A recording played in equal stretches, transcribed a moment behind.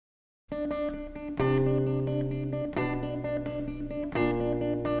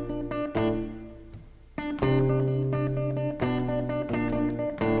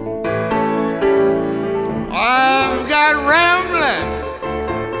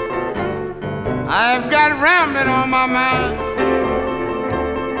I've got rambling on my mind.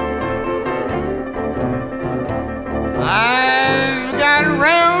 I've got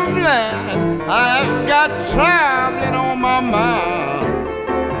rambling, I've got traveling on my mind.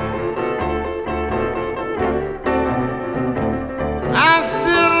 I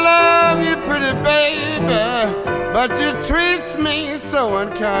still love you, pretty baby, but you treat me so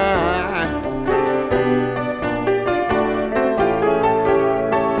unkind.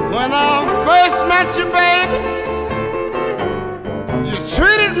 When I first met you, baby, you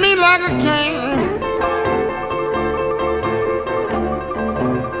treated me like a king.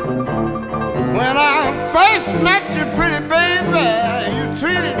 When I first met you, pretty baby, you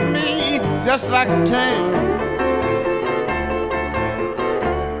treated me just like a king.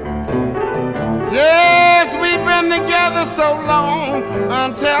 Yes, we've been together so long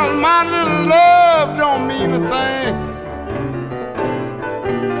until my little love don't mean a thing.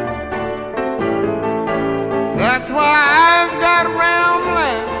 That's why I've got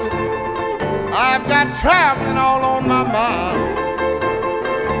rambling, I've got traveling all on my mind.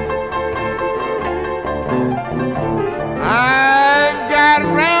 I've got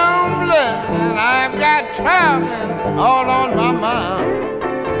rambling, I've got traveling all on my mind.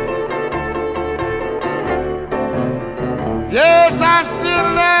 Yes, I still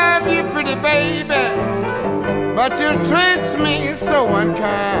love you, pretty baby, but you treat me so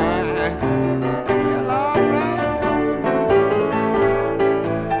unkind.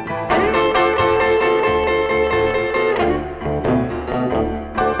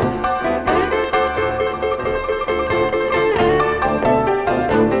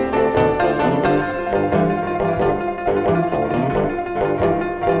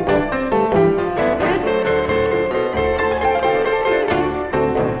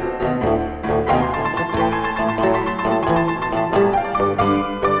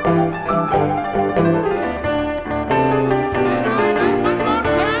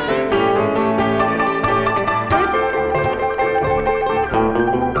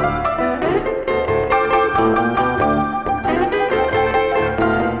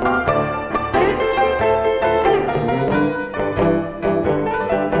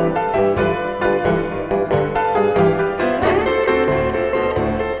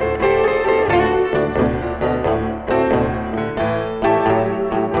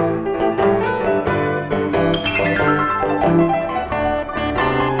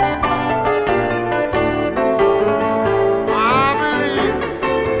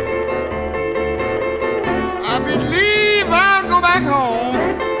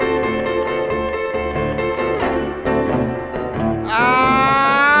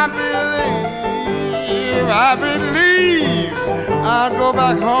 I believe I'll go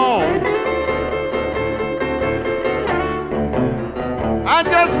back home. I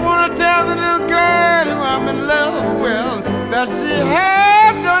just want to tell the little girl who I'm in love with that she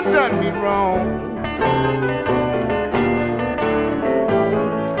have done me wrong.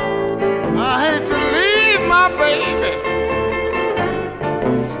 I hate to leave my baby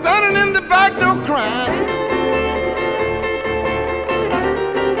standing in the back door crying.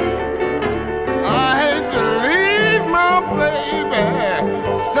 Baby,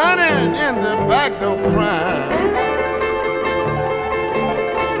 standing in the back door crying.